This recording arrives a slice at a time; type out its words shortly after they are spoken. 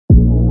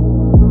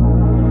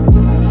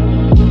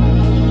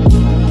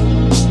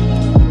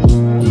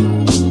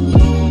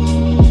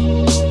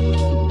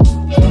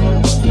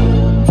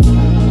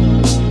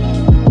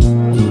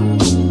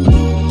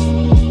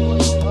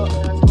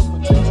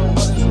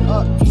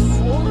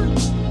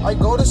I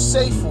go to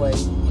Safeway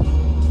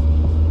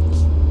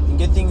and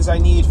get things I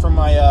need for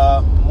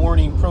my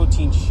morning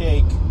protein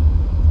shake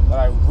that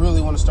I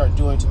really want to start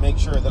doing to make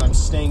sure that I'm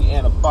staying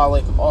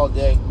anabolic all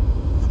day.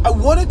 I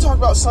want to talk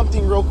about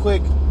something real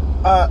quick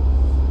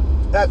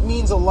that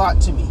means a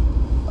lot to me.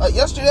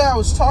 Yesterday I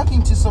was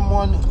talking to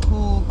someone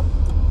who,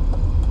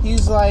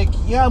 he's like,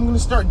 yeah, I'm going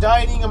to start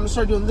dieting, I'm going to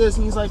start doing this,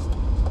 and he's like,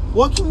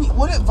 what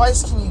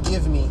advice can you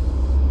give me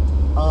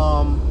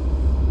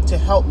to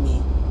help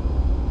me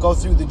go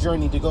through the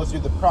journey, to go through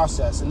the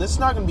process? And this is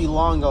not going to be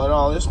long at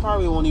all. This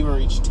probably won't even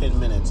reach 10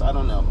 minutes. I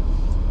don't know.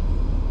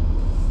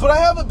 But I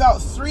have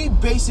about 3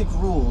 basic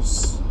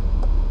rules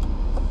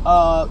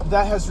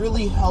that has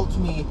really helped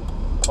me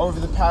over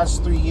the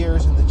past 3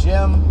 years in the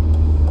gym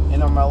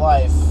and in my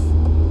life.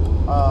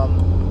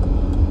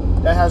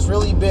 That has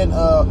really been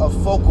a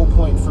focal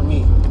point for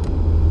me.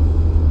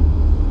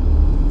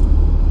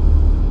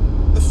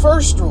 The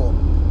first rule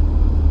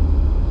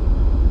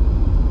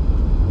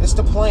is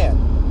to plan.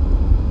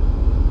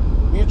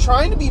 When you're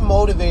trying to be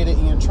motivated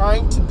and you're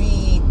trying to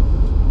be,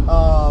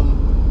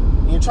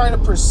 you're trying to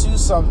pursue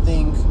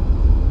something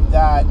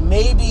that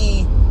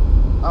maybe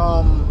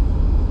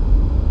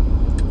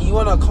you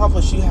want to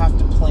accomplish, you have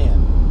to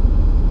plan.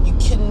 You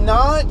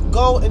cannot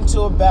go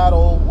into a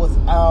battle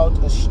without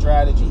a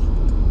strategy.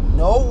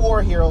 No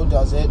war hero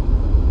does it.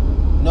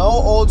 No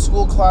old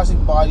school classic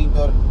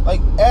bodybuilder.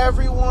 Like,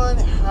 everyone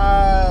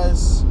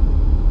has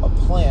a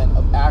plan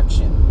of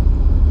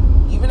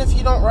action. Even if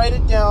you don't write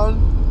it down,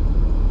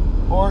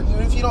 or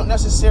even if you don't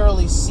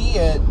necessarily see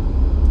it,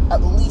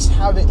 at least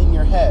have it in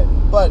your head.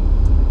 But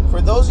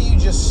for those of you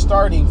just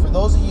starting, for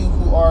those of you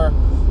who are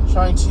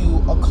trying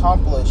to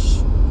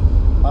accomplish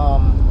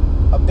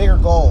a bigger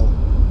goal,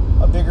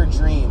 a bigger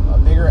dream, a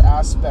bigger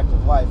aspect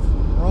of life,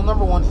 rule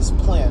number 1 is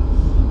plan.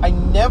 I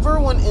never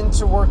went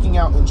into working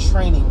out and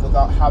training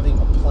without having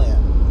a plan.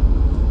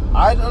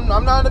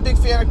 I'm not a big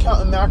fan of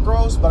counting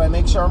macros, but I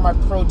make sure my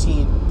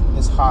protein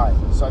is high.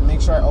 So I make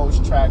sure I always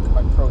track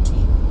my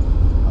protein.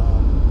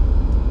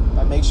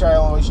 I make sure I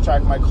always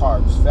track my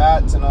carbs,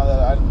 fats, and all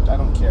that. I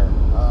don't care.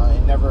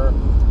 It never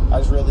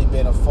has really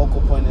been a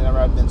focal point. It never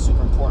has been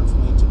super important for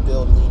me to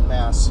build lean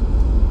mass.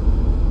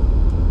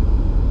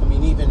 I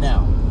mean, even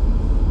now.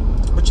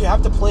 But you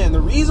have to plan.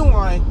 The reason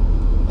why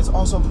it's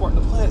also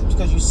important to plan is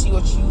because you see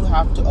what you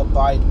have to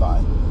abide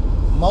by.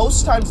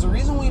 Most times, the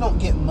reason we don't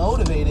get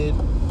motivated,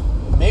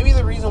 maybe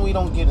the reason we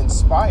don't get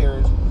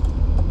inspired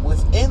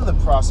within the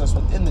process,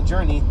 within the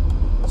journey,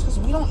 is because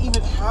we don't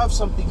even have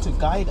something to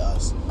guide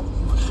us.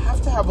 You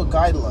have to have a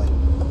guideline.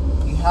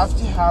 You have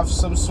to have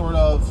some sort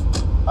of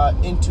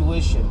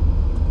intuition.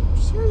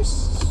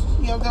 Serious,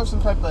 you have to have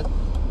some type of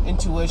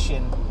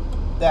intuition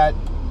that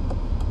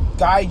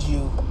guides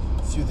you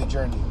through the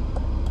journey.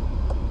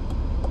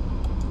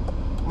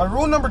 My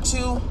rule number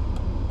 2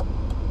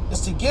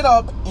 is to get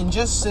up and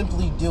just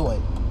simply do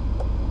it.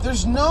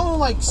 There's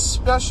no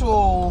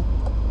special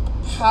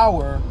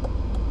power.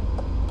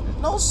 There's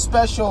no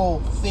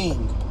special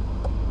thing.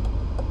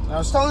 And I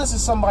was telling this to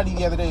somebody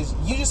the other day, is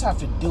you just have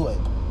to do it.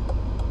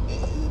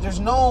 There's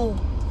no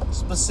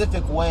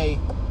specific way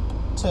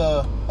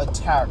to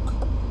attack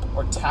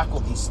or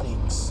tackle these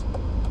things.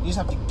 You just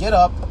have to get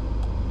up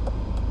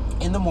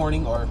in the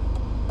morning or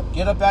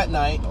get up at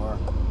night or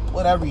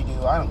whatever you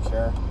do. I don't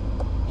care.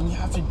 And you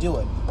have to do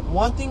it.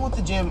 One thing with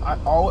the gym,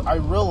 I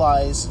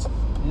realized,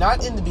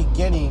 not in the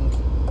beginning,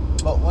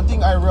 but one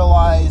thing I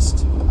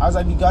realized as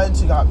I begun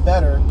to get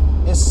better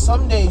is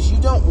some days you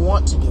don't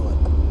want to do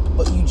it,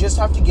 but you just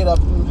have to get up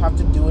and you have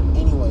to do it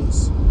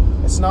anyways.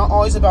 It's not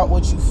always about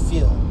what you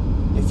feel.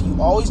 If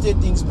you always did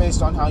things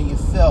based on how you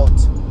felt,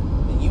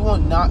 then you will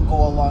not go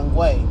a long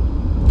way.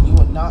 You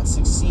will not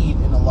succeed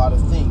in a lot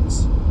of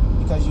things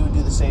because you would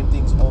do the same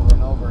things over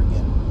and over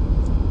again.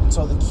 And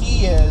so the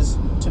key is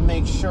to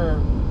make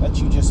sure that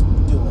you just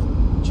do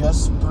it.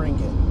 Just bring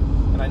it.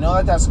 And I know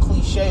that that's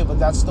cliche, but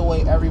that's the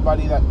way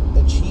everybody that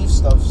achieves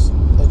stuff.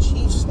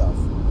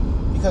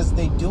 Because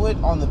they do it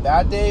on the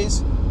bad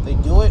days. They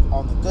do it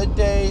on the good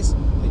days.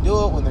 They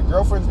do it when their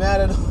girlfriend's mad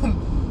at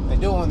them. They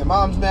do it when their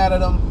mom's mad at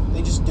them.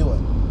 They just do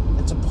it.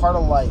 It's a part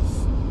of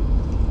life.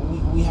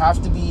 We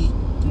have to be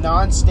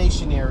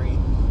non-stationary.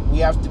 We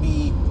have to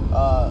be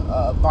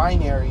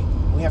binary.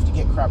 We have to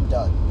get crap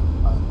done.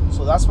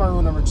 So that's my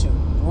rule number 2.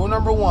 Rule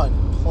number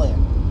 1,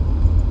 plan.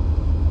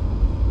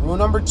 Rule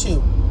number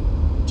 2,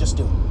 just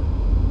do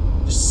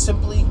it. Just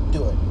simply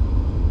do it.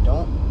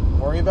 Don't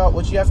worry about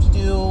what you have to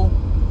do.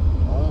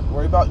 Don't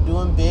worry about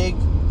doing big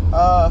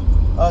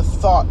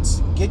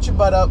thoughts. Get your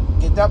butt up,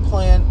 get that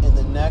plan, and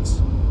the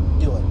next,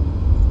 do it.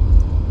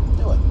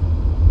 Do it.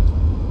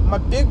 My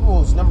big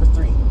rule is number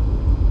 3.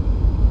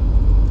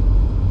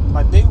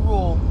 My big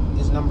rule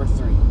is number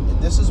 3. And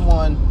this is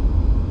one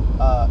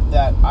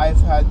that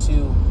I've had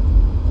to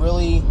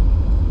really,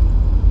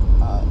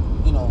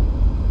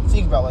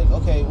 think about,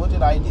 okay, what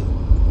did I do?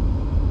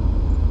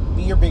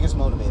 Be your biggest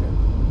motivator.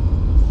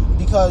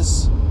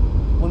 Because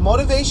when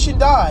motivation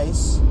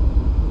dies,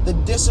 the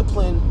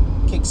discipline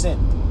kicks in.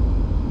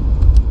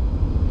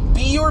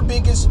 Be your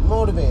biggest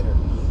motivator.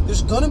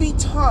 There's going to be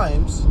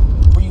times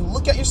where you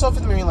look at yourself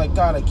in the mirror and you're like,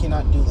 God, I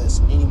cannot do this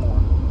anymore.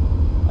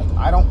 Like,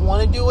 I don't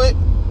want to do it.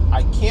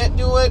 I can't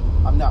do it.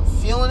 I'm not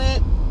feeling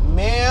it.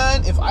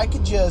 Man, if I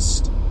could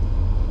just...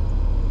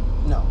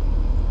 No.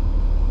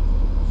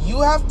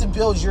 You have to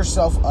build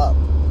yourself up.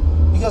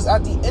 Because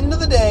at the end of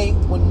the day,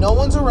 when no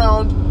one's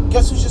around,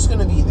 guess who's just going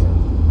to be there?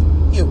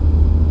 You.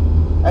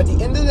 At the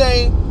end of the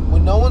day,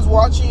 when no one's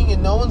watching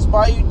and no one's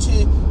by you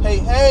to,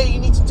 hey, you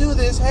need to do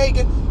this,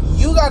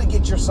 you got to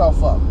get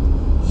yourself up.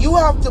 You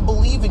have to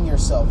believe in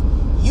yourself.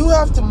 You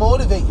have to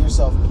motivate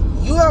yourself.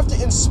 You have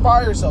to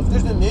inspire yourself.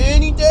 There's been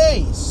many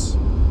days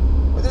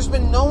where there's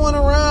been no one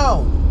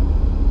around.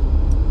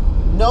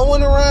 No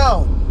one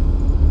around.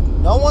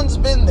 No one's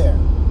been there.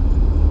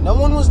 No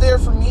one was there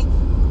for me.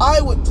 I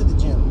went to the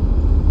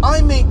gym.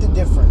 I made the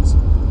difference.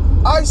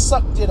 I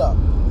sucked it up.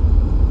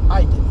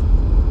 I did it.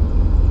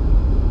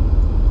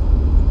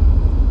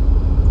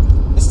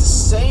 It's the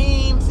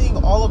same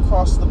thing all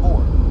across the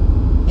board.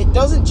 It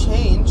doesn't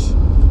change.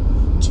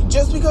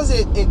 Just because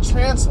it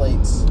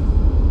translates,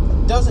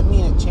 it doesn't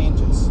mean it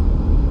changes.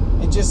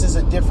 It just is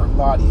a different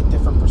body, a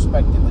different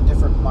perspective, a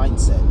different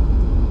mindset.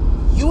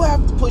 You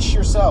have to push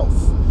yourself.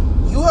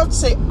 You have to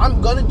say,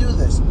 I'm going to do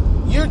this.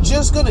 You're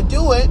just going to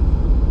do it.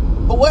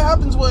 But what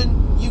happens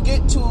when you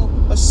get to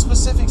a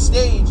specific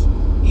stage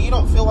and you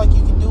don't feel like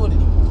you can do it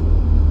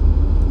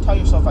anymore? Tell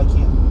yourself, I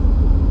can.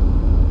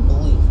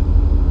 Believe.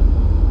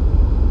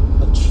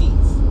 Achieve.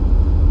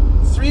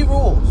 3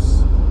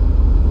 rules.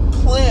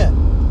 Plan.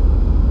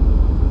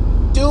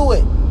 Do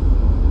it.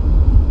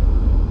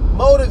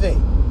 Motivate.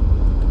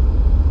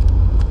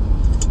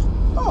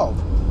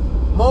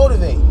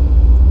 Motivate.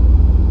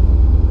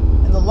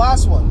 And the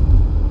last one,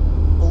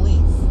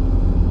 believe.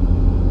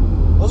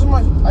 Those are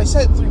I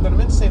said 3, but I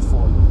meant to say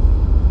 4.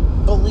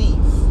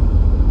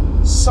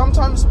 Believe.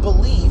 Sometimes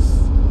belief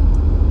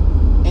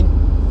and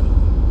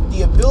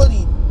the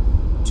ability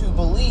to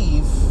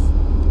believe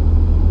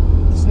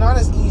is not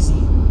as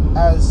easy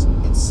as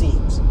it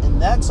seems.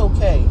 And that's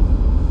okay.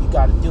 You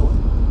got to do it.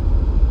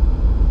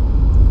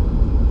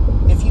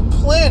 If you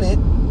plan it,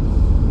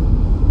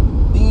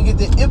 then you get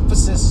the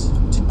emphasis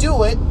to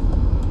do it.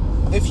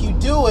 If you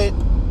do it,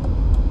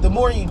 the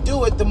more you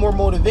do it, the more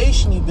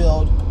motivation you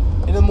build.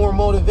 And the more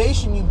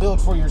motivation you build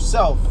for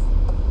yourself,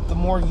 the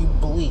more you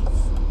believe.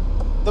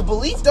 The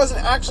belief doesn't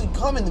actually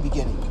come in the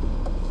beginning.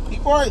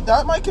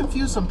 That might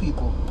confuse some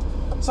people.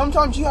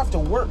 Sometimes you have to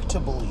work to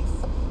believe.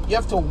 You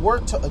have to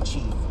work to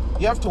achieve.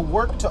 You have to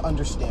work to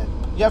understand.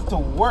 You have to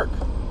work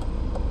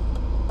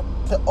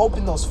to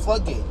open those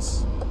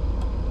floodgates.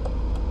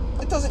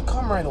 It doesn't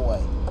come right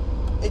away.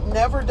 It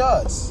never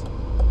does.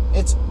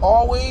 It's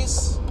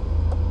always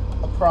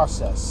a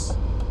process.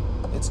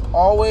 It's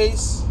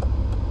always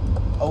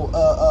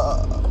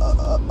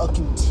a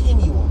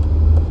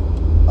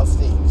continuum of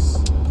things.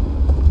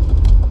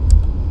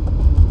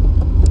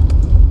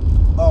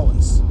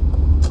 Always.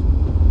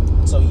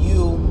 And so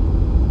you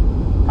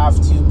have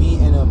to be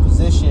in a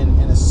position,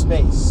 in a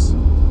space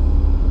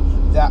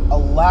that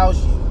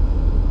allows you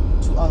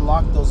to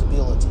unlock those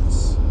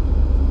abilities.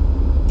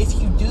 If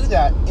you do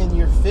that in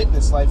your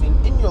fitness life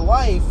and in your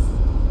life,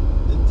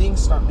 then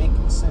things start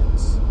making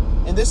sense.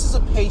 And this is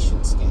a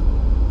patience game.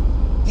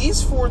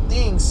 These 4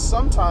 things,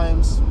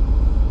 sometimes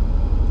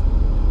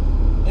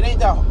it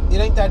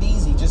ain't that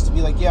easy just to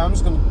be like, yeah, I'm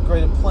just going to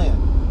create a plan.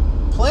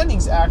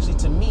 Planning's actually,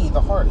 to me,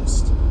 the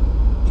hardest,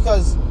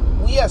 because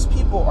we as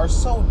people are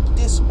so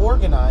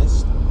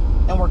disorganized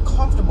and we're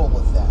comfortable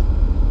with that.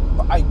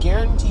 But I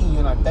guarantee you,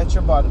 and I bet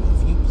your bottom,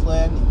 if you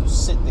plan and you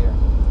sit there,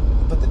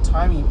 you put the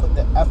time and you put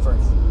the effort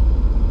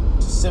in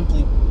to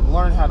simply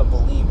learn how to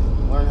believe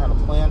it, learn how to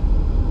plan,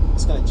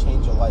 it's going to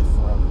change your life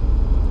forever.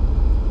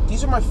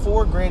 These are my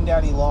 4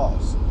 granddaddy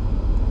laws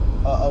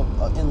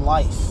in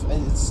life.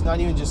 It's not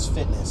even just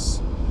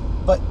fitness.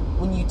 But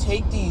when you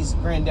take these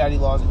granddaddy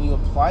laws and you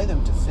apply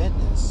them to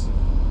fitness,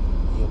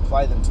 you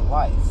apply them to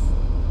life,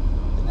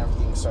 then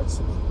everything starts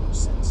to make more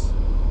sense.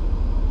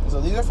 And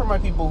so these are for my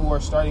people who are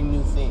starting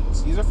new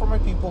things. These are for my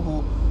people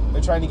who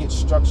they're trying to get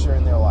structure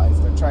in their life.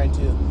 They're trying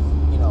to,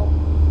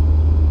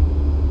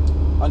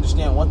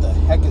 understand what the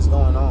heck is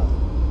going on.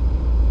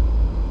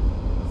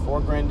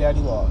 4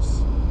 granddaddy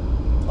laws.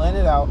 Plan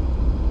it out.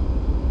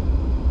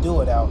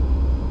 Do it out.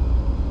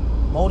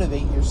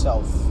 Motivate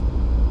yourself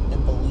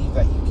and believe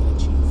that you can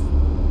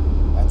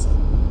achieve. That's it.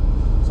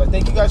 So I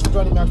thank you guys for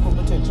joining me on Full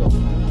Potential.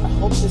 I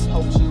hope this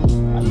helps you.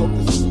 I hope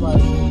this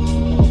inspires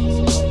you.